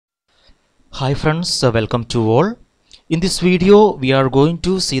Hi friends, welcome to all. In this video, we are going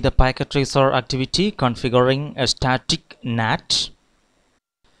to see the packet tracer activity configuring a static NAT.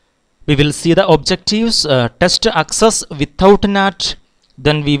 We will see the objectives, test access without NAT,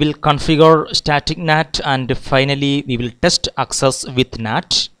 then we will configure static NAT, and finally we will test access with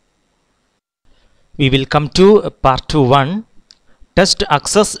NAT. We will come to part 1, test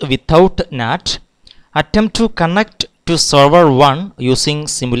access without NAT. Attempt to connect to server 1 using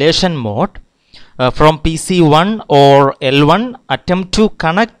simulation mode. From PC1 or L1, attempt to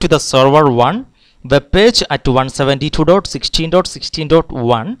connect to the server 1 web page at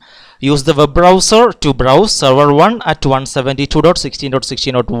 172.16.16.1. Use the web browser to browse server 1 at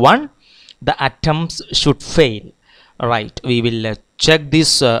 172.16.16.1. The attempts should fail. Right, we will check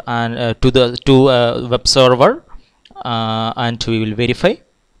this to web server and we will verify.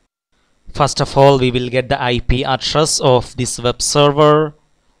 First of all, we will get the IP address of this web server.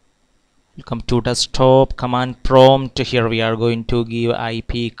 Come to desktop, command prompt. Here we are going to give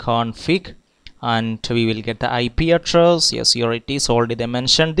IP config and we will get the IP address. Yes, here it is, already they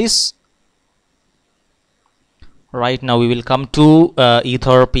mentioned this. Right, now we will come to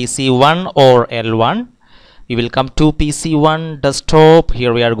either PC1 or L1. We will come to PC1 desktop.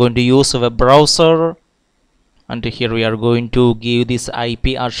 Here we are going to use a web browser, and here we are going to give this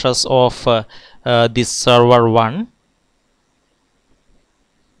IP address of this server 1.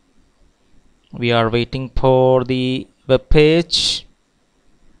 We are waiting for the web page.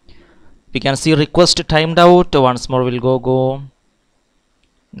 We can see request timed out. Once more we'll go.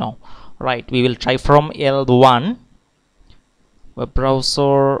 No. Right, we will try from L1. Web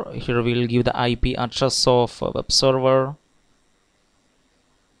browser. Here we will give the IP address of web server.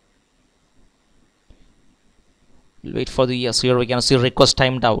 We'll wait for the yes. Here we can see request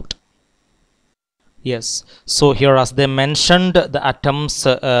timed out. Yes. So here, as they mentioned, the attempts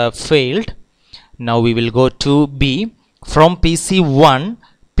failed. Now we will go to B. From PC1,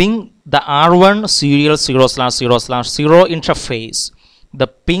 ping the R1 serial 0/0/0 interface. The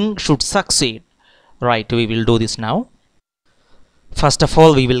ping should succeed. Right, we will do this now. First of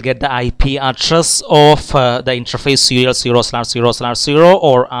all, we will get the IP address of the interface serial 0/0/0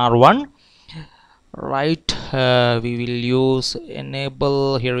 or R1. Right, we will use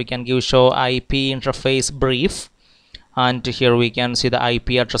enable. Here we can give show IP interface brief. And here we can see the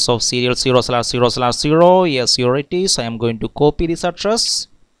IP address of serial 0/0/0. Yes, here it is. I am going to copy this address.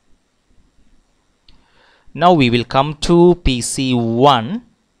 Now we will come to PC1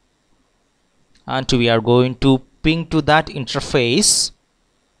 and we are going to ping to that interface.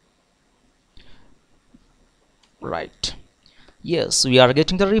 Right. Yes, we are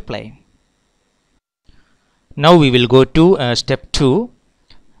getting the reply. Now we will go to step 2.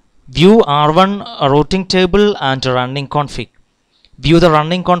 View R1 routing table and running config. View the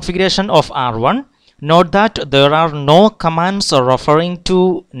running configuration of R1. Note that there are no commands referring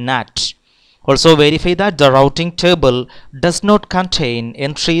to NAT. Also verify that the routing table does not contain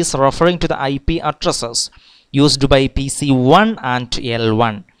entries referring to the IP addresses used by PC1 and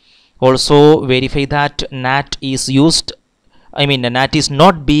L1. Also verify that NAT is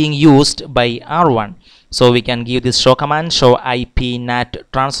not being used by R1. So we can give this show command, show IP NAT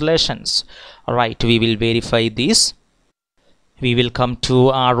translations. Alright, we will verify this. We will come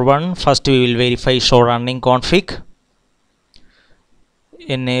to R1. First we will verify show running config.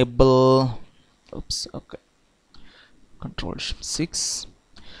 Enable, oops, okay. Control+6.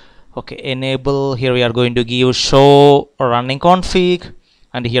 Okay, enable. Here we are going to give show running config.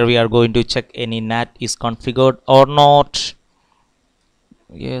 And here we are going to check any NAT is configured or not.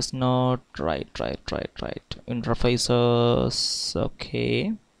 Yes, not right. Interfaces.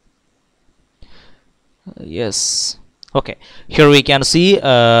 Okay. Yes. Okay. Here we can see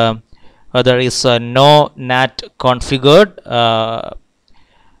there is no NAT configured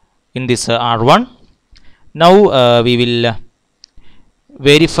in this R1. Now we will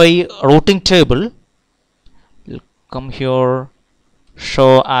verify routing table. We'll come here,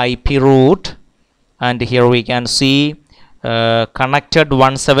 show IP route, and here we can see connected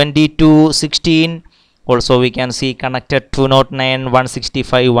 172.16. also we can see connected 209,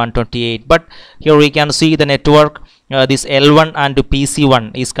 165, 128. But here we can see the network, this L1 and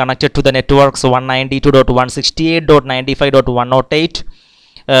PC1 is connected to the networks 192.168.95.108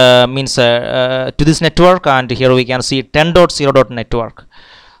 means to this network, and here we can see 10.0 network.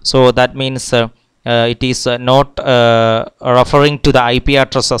 So that means it is not referring to the IP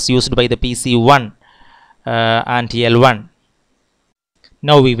addresses used by the PC1 and L1.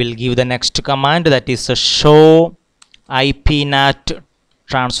 Now we will give the next command, that is show IP NAT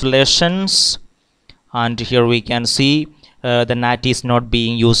translations, and here we can see the NAT is not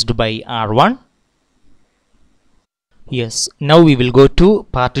being used by R1. Yes, now we will go to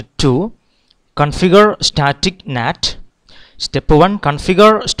part 2, configure static NAT. Step 1,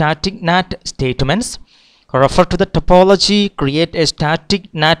 configure static NAT statements. Refer to the topology, create a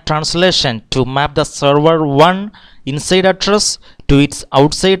static NAT translation to map the server 1 inside address to its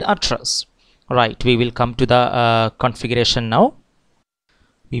outside address. Right, we will come to the configuration now.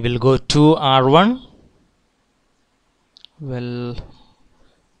 We will go to R1. Well,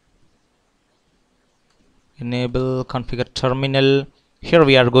 enable configure terminal. Here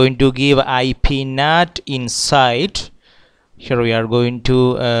we are going to give IP NAT inside. Here we are going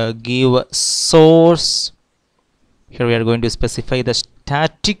to give source. Here we are going to specify the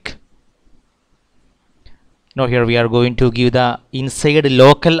static. Now here we are going to give the inside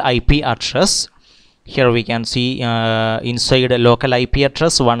local IP address. Here we can see inside a local IP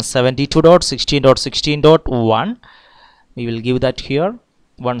address 172.16.16.1. We will give that here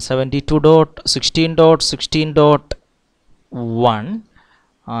 172.16.16.1,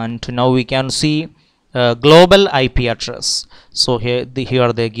 and now we can see global IP address. So here they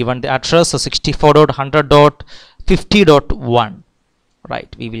given the address 64.100.50.1.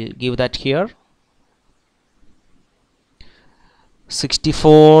 right, we will give that here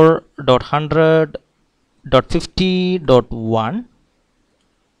 64.100.50.1.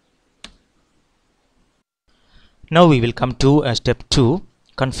 Now we will come to step 2,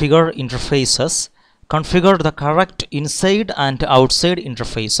 configure interfaces. Configure the correct inside and outside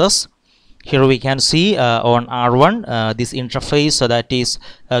interfaces. Here we can see on R1 this interface, so that is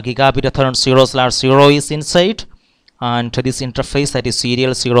gigabit Ethernet 0/0 is inside, and this interface, that is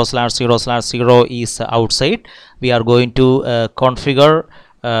serial 0/0/0 is outside. We are going to configure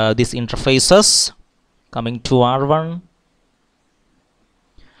these interfaces. Coming to R1,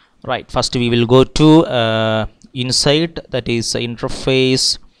 right, first we will go to inside, that is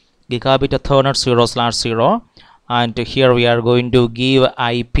interface gigabit Ethernet 0/0, and here we are going to give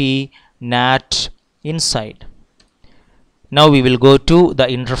IP NAT inside. Now we will go to the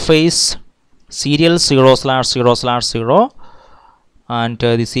interface serial 0/0/0, and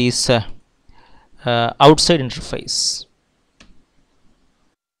this is outside interface.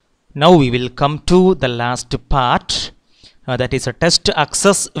 Now we will come to the last part, that is a test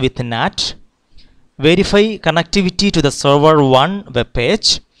access with NAT. Verify connectivity to the server 1 web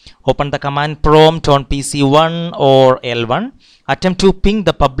page. Open the command prompt on PC1 or L1. Attempt to ping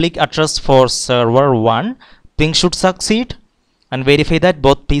the public address for server 1. Ping should succeed, and verify that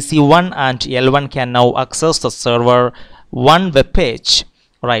both PC1 and L1 can now access the server 1 web page.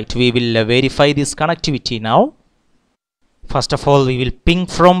 Right, we will verify this connectivity now. First of all, we will ping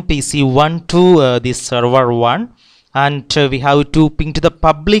from PC1 to this server 1, and we have to ping to the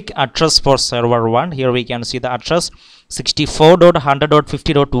public address for server 1. Here we can see the address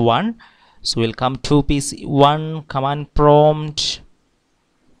 64.100.50.1. so we'll come to PC1 command prompt.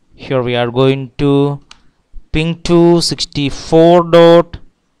 Here we are going to ping to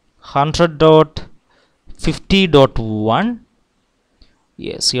 64.100.50.1.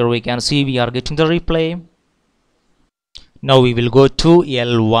 yes, here we can see we are getting the replay. Now we will go to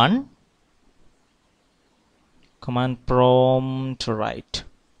L1 command prompt. Right,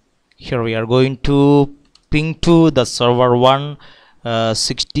 here we are going to ping to the server 1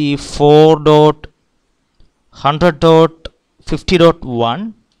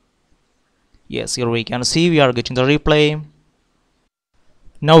 64.100.50.1. yes, here we can see we are getting the replay.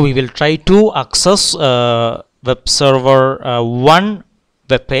 Now we will try to access web server 1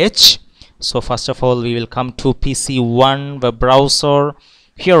 web page. So first of all, we will come to PC1 web browser.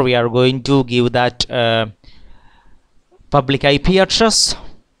 Here we are going to give that public IP address.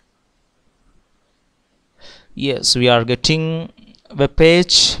 Yes, we are getting web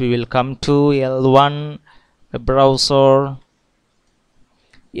page. We will come to L1 web browser.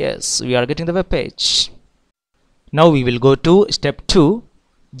 Yes, we are getting the web page. Now we will go to step 2,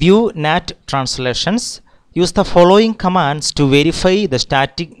 view NAT translations. Use the following commands to verify the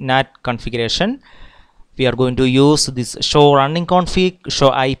static NAT configuration. We are going to use this show running config,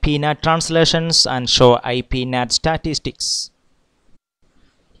 show IP NAT translations, and show IP NAT statistics.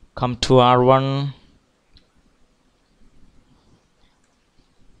 Come to R1.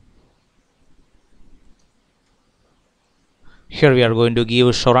 Here we are going to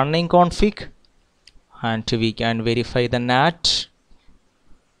give show running config, and we can verify the NAT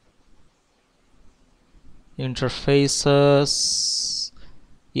interfaces.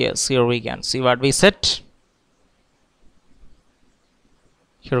 Yes, here we can see what we set.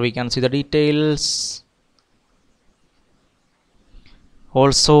 Here we can see the details.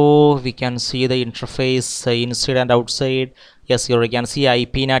 Also we can see the interface inside and outside. Yes, here we can see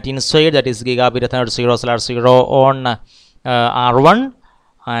IP NAT inside, that is gigabit Ethernet 0/0 on R1,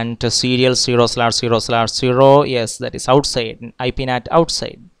 and serial 0/0/0. Yes, that is outside, IP NAT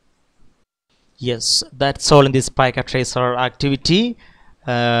outside. Yes, that's all in this packet tracer activity.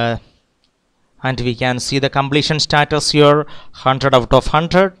 And we can see the completion status here, 100 out of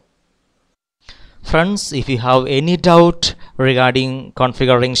 100. Friends, if you have any doubt regarding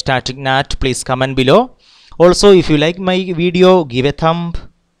configuring static NAT, please comment below. Also, if you like my video, give a thumb.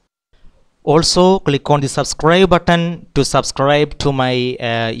 Also, click on the subscribe button to subscribe to my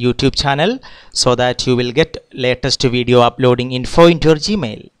YouTube channel, so that you will get latest video uploading info into your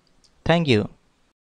Gmail. Thank you.